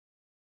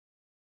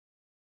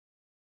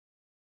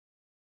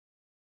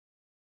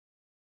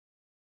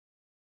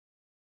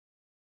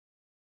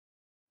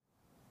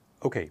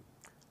Okay,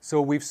 so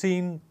we've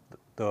seen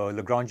the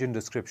Lagrangian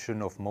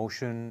description of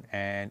motion,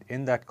 and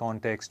in that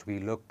context we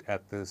looked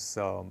at this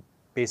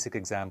basic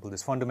example,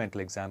 this fundamental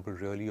example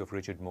really of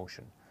rigid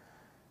motion.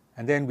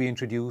 And then we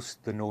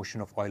introduced the notion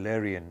of the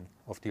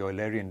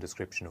Eulerian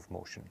description of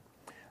motion.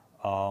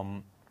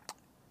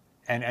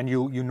 And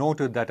you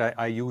noted that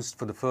I used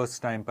for the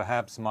first time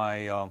perhaps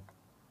my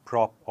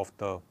prop of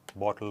the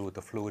bottle with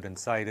the fluid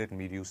inside it, and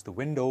we've used the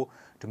window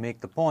to make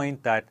the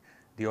point that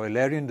the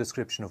Eulerian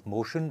description of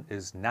motion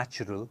is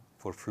natural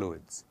for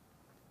fluids.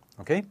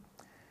 Okay?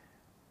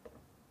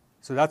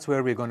 So that's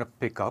where we're going to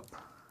pick up.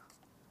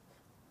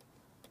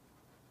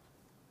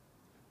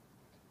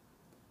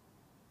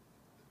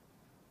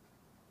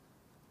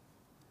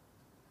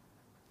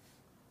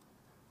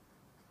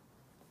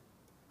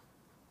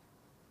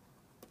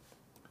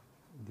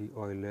 The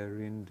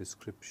Eulerian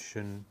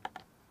description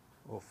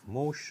of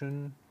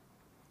motion.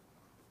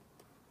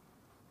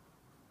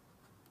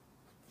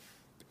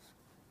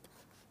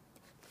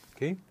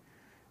 Okay,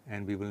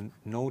 and we will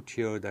note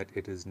here that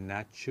it is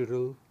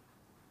natural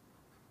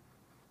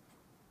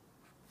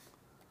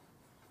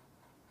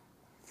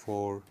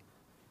for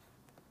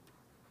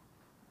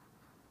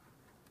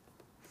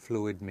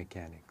fluid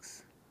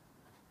mechanics.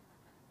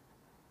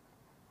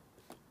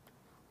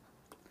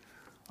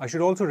 I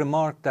should also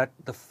remark that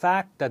the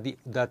fact that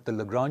the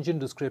Lagrangian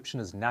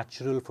description is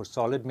natural for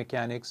solid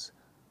mechanics,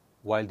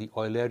 while the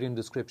Eulerian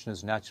description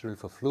is natural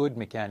for fluid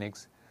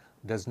mechanics,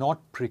 does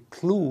not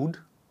preclude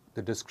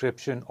the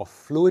description of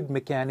fluid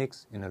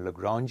mechanics in a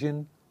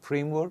Lagrangian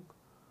framework,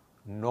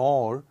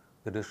 nor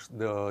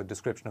the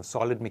description of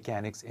solid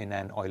mechanics in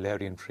an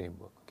Eulerian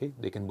framework. Okay,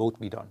 they can both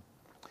be done.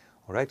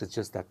 All right, it's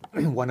just that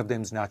one of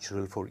them is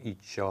natural for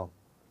each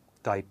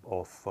type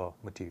of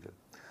material.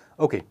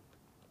 Okay.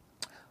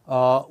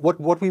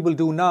 What we will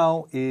do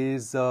now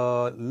is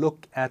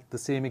look at the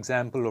same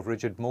example of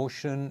rigid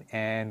motion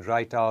and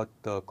write out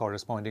the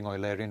corresponding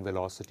Eulerian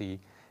velocity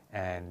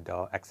and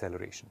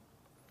acceleration.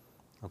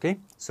 Okay,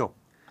 so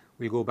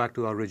we'll go back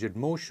to our rigid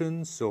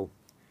motion. So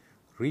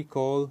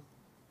recall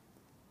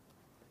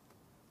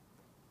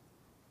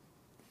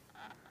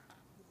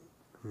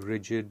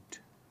rigid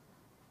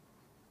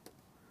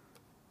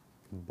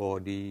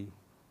body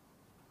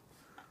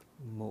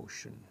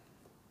motion.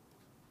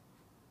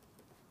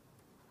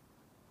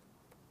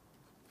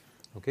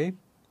 Okay,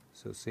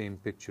 so same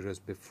picture as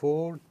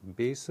before,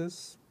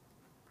 basis.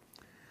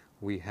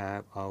 We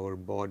have our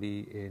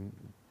body in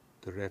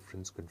the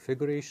reference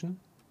configuration,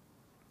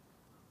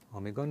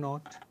 omega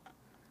naught.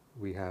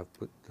 We have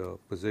put the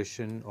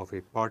position of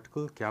a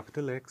particle,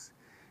 capital X,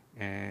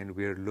 and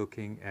we are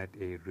looking at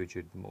a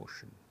rigid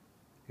motion.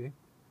 Okay,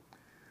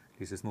 at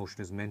least this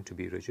motion is meant to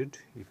be rigid,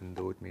 even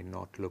though it may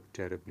not look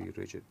terribly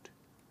rigid.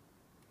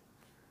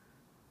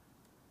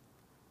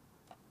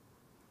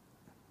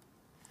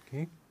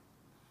 Okay.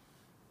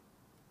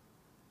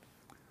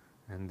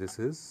 And this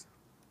is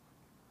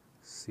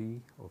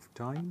c of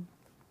time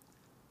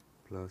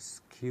plus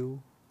q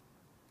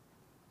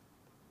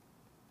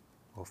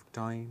of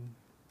time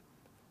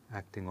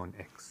acting on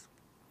x.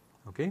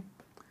 Okay,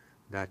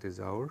 that is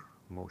our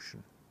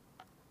motion.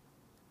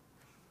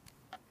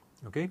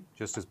 Okay,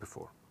 just as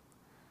before.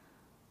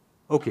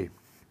 Okay,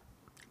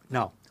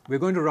 now we're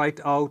going to write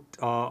out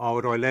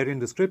our Eulerian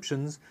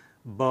descriptions,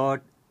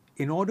 but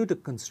in order to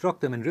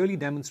construct them and really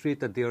demonstrate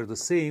that they are the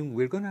same,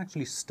 we're going to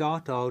actually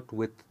start out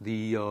with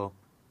the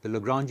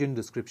Lagrangian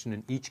description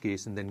in each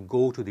case and then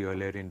go to the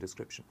Eulerian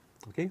description,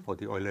 okay, or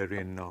the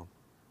Eulerian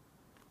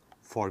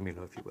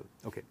formula, if you will.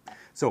 Okay,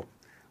 so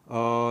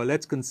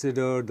let's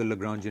consider the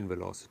Lagrangian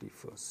velocity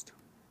first.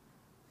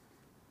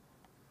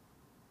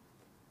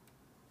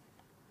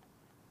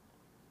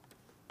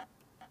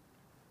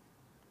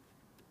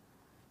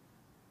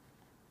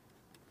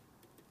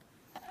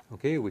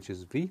 Okay, which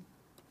is v.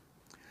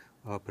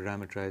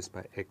 Parameterized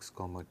by x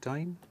comma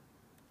time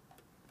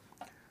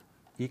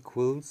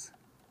equals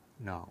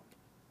now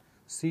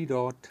c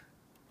dot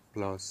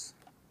plus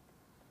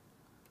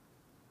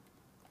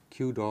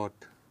q dot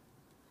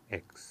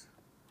x.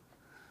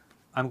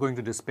 I'm going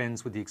to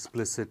dispense with the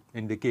explicit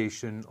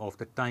indication of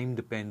the time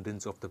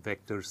dependence of the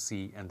vector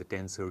c and the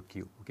tensor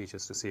q, okay,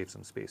 just to save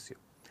some space here.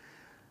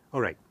 All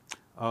right,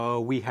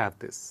 we have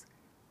this.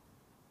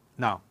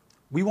 Now,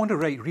 we want to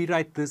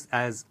rewrite this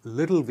as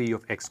little v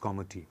of x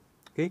comma t.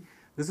 Okay,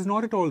 this is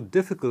not at all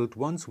difficult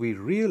once we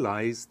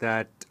realize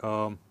that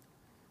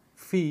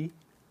phi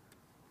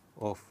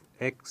of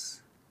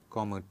x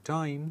comma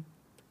time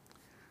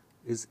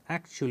is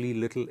actually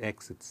little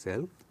x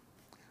itself,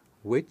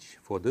 which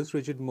for this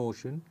rigid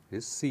motion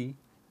is c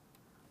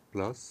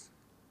plus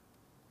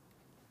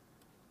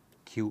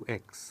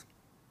qx.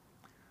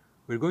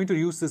 We're going to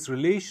use this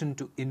relation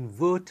to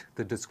invert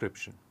the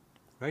description,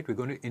 right? We're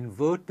going to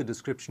invert the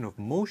description of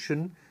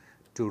motion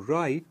to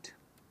write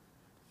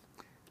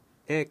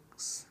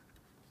x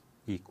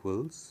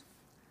equals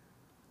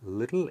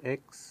little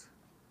x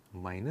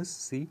minus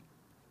c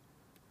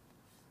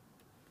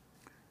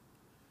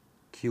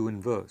q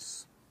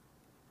inverse.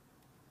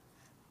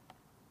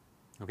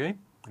 Okay,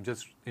 I've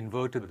just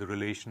inverted the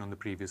relation on the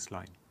previous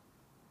line,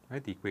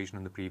 right? The equation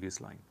on the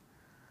previous line.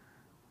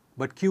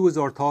 But Q is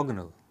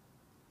orthogonal,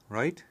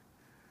 right?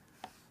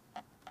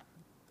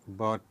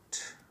 But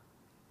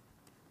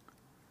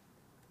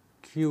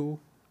Q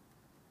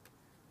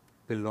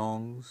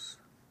belongs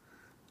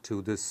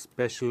to this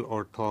special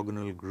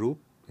orthogonal group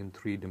in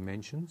 3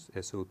 dimensions,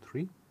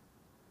 SO3,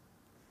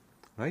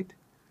 right?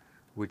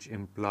 Which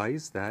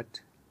implies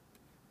that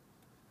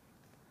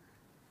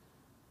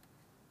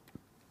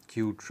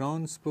Q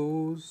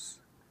transpose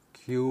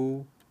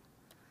Q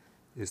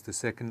is the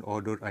second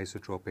order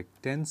isotropic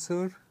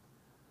tensor,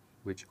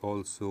 which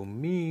also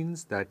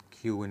means that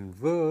Q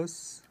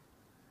inverse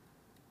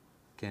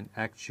can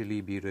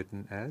actually be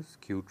written as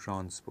Q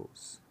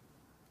transpose.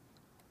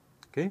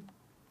 Okay?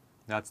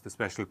 That's the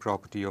special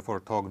property of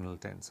orthogonal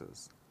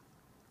tensors.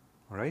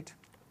 All right?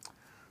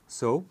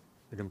 So,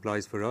 it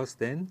implies for us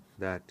then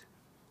that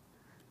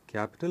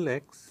capital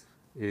X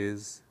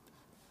is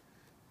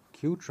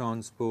Q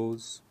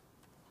transpose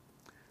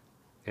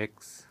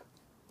X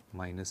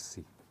minus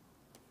C.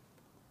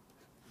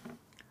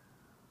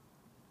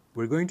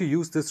 We're going to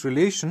use this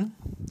relation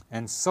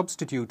and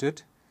substitute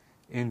it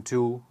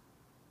into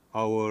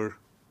our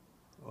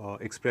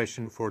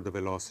expression for the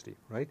velocity,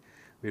 right?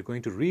 We're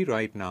going to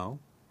rewrite now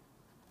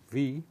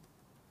V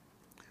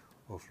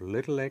of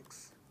little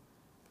x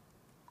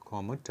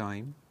comma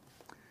time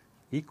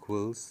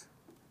equals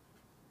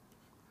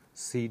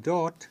C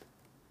dot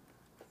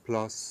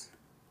plus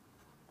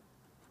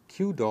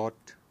Q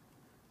dot.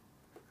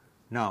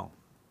 Now,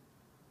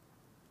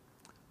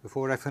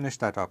 before I finish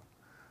that up,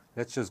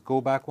 let's just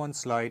go back one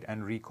slide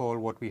and recall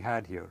what we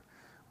had here.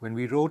 When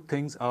we wrote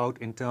things out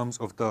in terms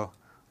of the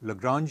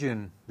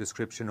Lagrangian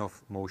description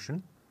of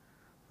motion,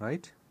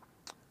 right,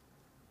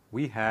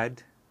 we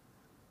had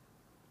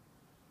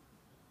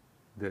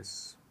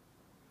this,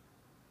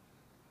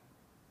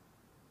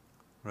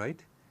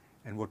 right?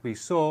 And what we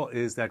saw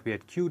is that we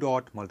had Q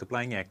dot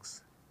multiplying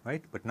x,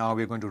 right? But now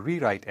we're going to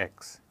rewrite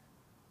x.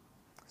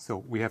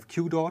 So we have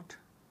Q dot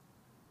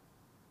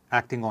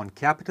acting on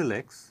capital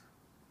X,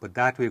 but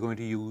that we're going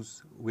to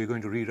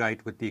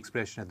rewrite with the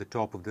expression at the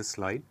top of this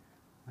slide,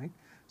 right?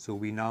 So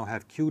we now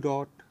have Q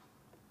dot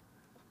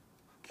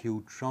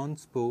Q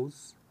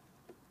transpose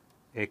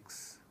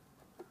X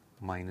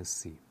minus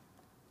C.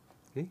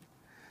 Okay?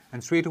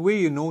 And straight away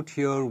you note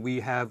here we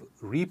have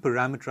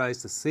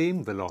reparameterized the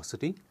same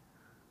velocity,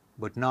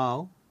 but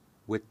now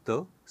with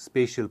the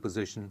spatial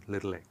position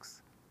little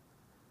x.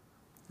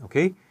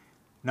 Okay?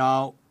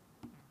 Now,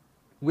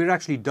 we're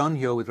actually done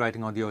here with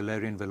writing on the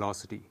Eulerian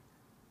velocity,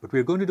 but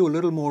we're going to do a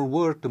little more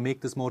work to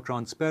make this more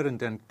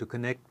transparent and to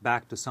connect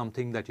back to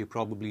something that you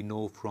probably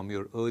know from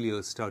your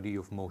earlier study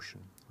of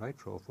motion, right?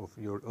 Of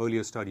your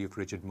earlier study of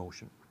rigid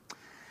motion.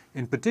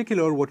 In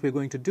particular, what we're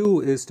going to do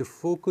is to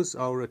focus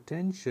our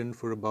attention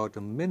for about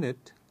a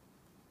minute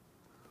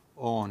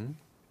on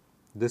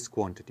this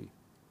quantity,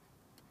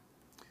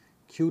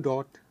 Q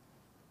dot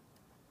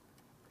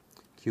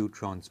Q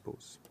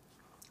transpose.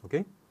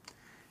 Okay?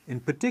 In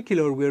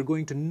particular, we are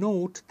going to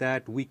note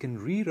that we can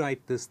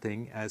rewrite this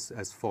thing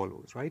as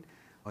follows, right?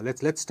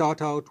 Let's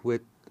start out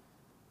with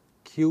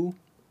Q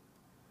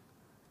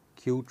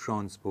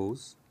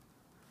transpose,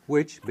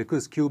 which,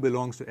 because Q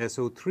belongs to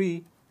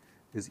SO3,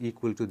 is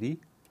equal to the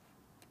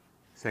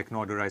second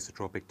order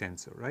isotropic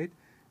tensor, right?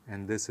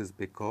 And this is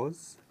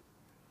because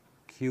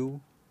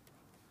Q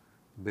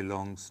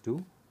belongs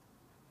to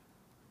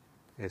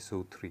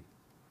SO3,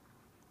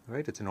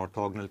 right? It's an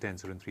orthogonal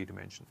tensor in 3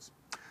 dimensions.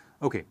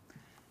 Okay.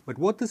 But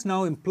what this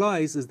now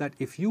implies is that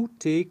if you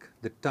take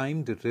the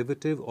time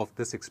derivative of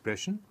this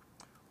expression,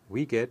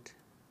 we get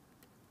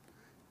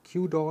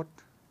Q dot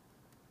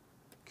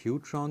Q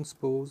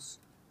transpose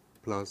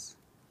plus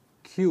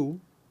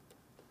Q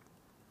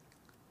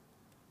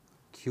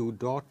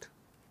dot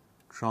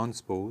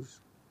transpose,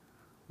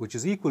 which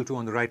is equal to,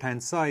 on the right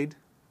hand side,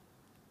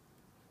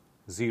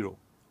 0,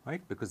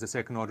 right? Because the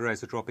second order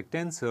isotropic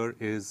tensor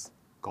is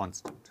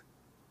constant.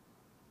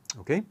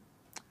 Okay?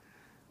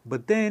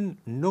 But then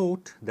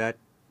note that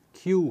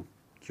Q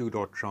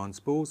dot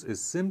transpose is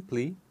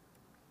simply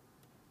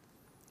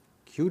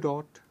Q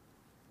dot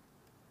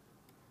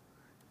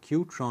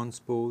Q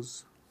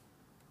transpose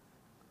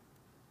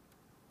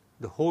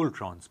the whole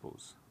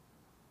transpose.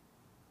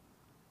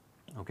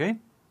 Okay?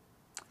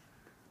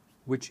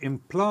 Which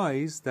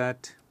implies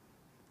that,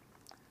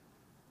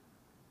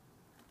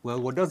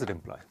 well, what does it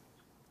imply?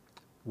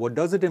 What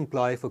does it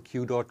imply for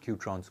Q dot Q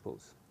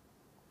transpose?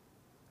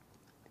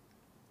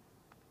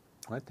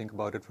 Right, think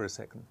about it for a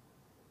second.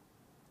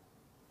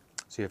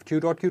 So you have Q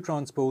dot Q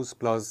transpose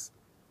plus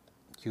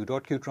Q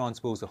dot Q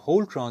transpose, the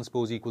whole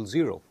transpose equals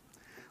 0.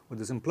 What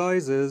this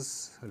implies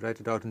is, I'll write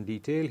it out in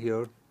detail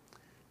here,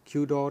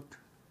 Q dot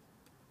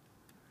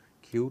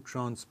Q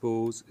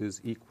transpose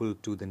is equal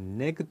to the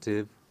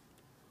negative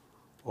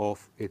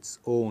of its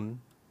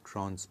own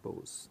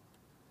transpose,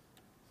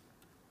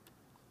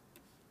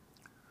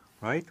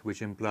 right?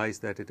 Which implies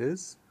that it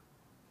is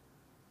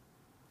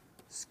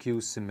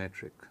skew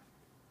symmetric.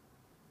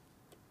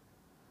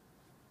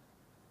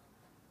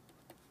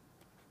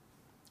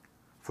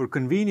 For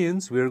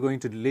convenience, we are going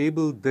to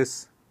label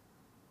this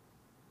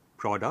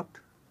product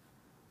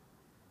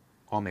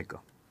omega.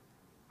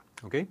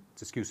 Okay,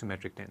 it's a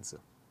skew-symmetric tensor,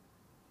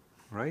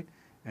 right?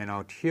 And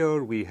out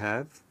here we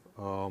have,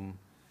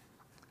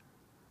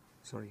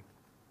 sorry,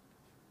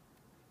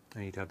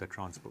 I need to have that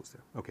transpose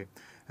there. Okay,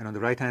 and on the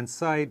right-hand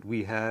side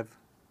we have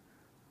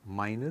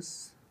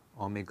minus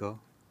omega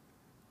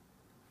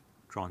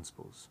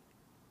transpose.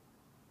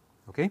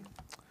 Okay,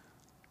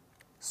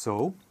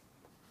 so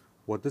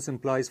what this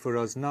implies for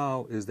us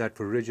now is that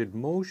for rigid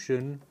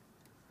motion,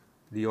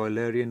 the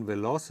Eulerian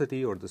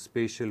velocity or the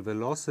spatial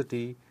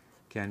velocity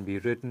can be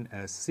written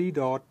as c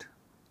dot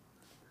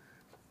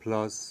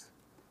plus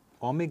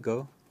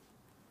omega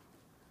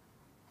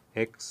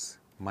x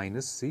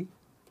minus c,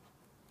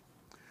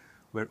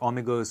 where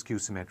omega is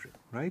skew-symmetric,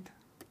 right?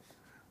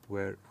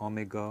 Where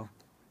omega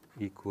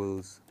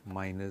equals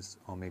minus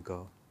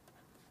omega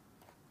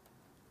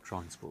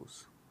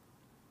transpose.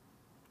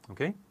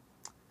 Okay?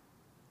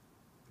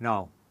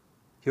 Now,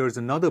 here's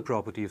another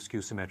property of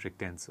skew-symmetric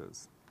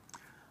tensors.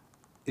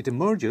 It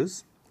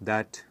emerges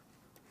that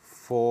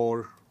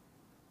for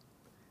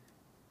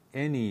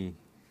any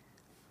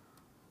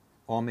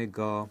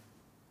omega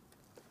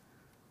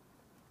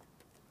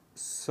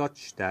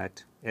such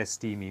that,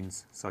 st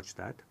means such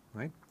that,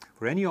 right?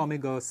 For any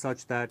omega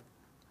such that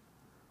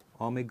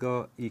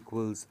omega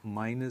equals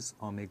minus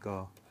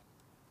omega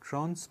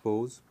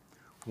transpose,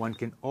 one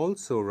can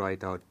also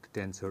write out the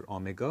tensor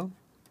omega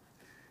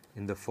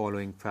in the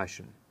following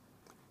fashion.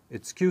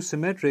 It's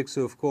skew-symmetric,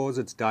 so of course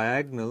its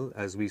diagonal,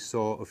 as we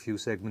saw a few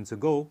segments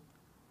ago,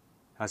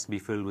 has to be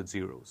filled with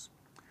zeros.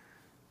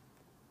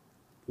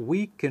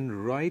 We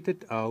can write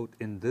it out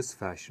in this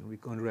fashion. We're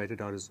going to write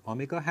it out as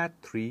omega hat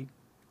 3,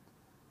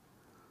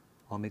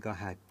 omega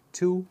hat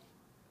 2,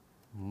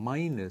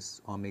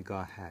 minus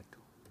omega hat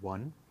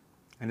 1,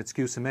 and it's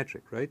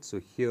skew-symmetric, right?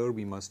 So here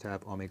we must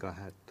have omega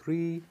hat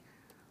 3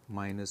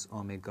 minus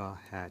omega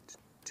hat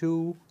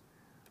 2,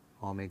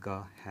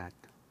 omega hat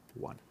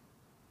 1.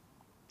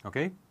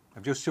 Okay?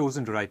 I've just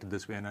chosen to write it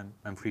this way, and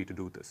I'm free to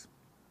do this.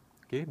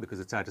 Okay? Because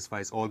it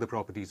satisfies all the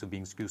properties of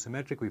being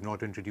skew-symmetric. We've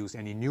not introduced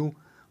any new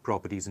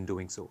properties in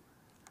doing so.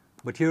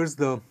 But here's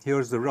the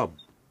rub.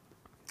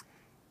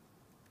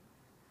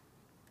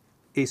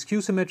 A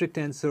skew-symmetric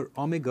tensor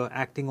omega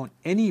acting on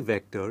any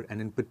vector, and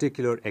in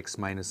particular x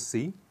minus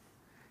c,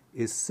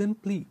 is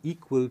simply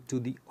equal to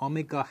the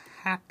omega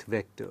hat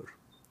vector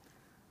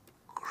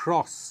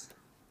cross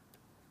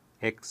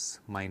x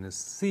minus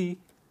c,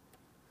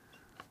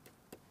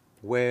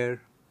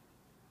 where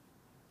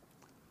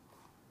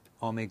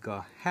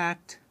omega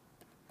hat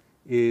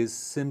is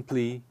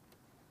simply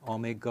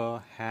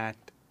omega hat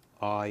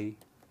I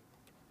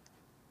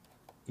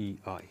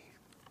EI.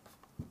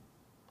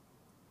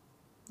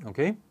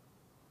 Okay?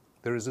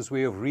 There is this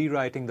way of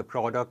rewriting the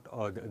product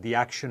or the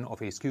action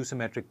of a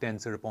skew-symmetric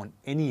tensor upon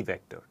any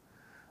vector.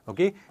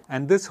 Okay?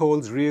 And this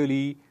holds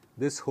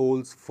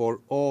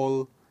for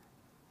all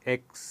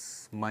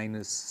x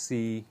minus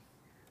c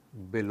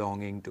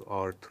belonging to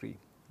R3.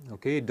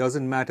 Okay? It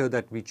doesn't matter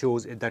that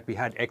we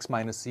had x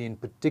minus c in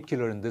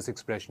particular in this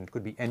expression. It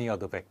could be any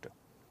other vector.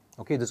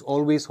 Okay? This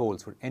always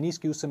holds for any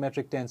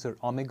skew-symmetric tensor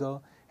omega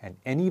and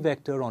any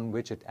vector on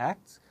which it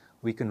acts.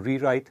 We can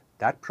rewrite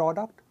that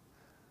product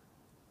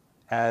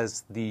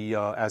as the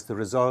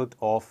result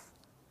of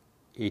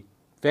a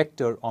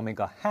vector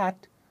omega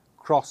hat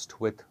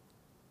crossed with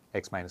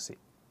x minus c.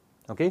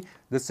 Okay?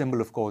 This symbol,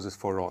 of course, is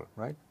for all,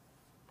 right?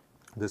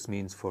 This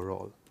means for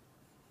all.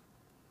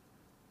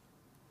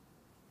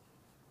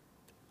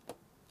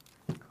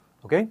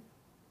 Okay?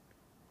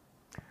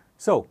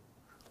 So,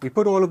 we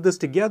put all of this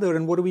together,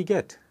 and what do we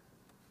get?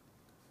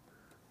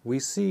 We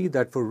see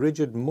that for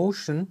rigid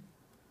motion,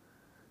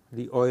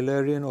 the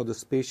Eulerian or the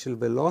spatial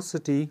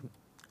velocity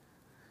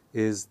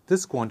is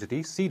this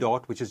quantity, c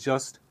dot, which is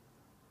just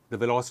the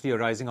velocity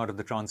arising out of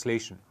the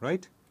translation,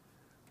 right?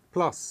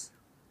 Plus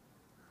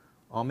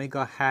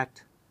omega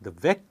hat, the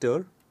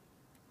vector,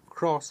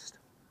 crossed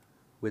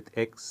with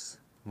x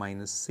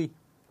minus c.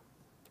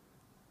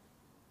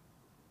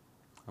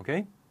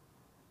 Okay?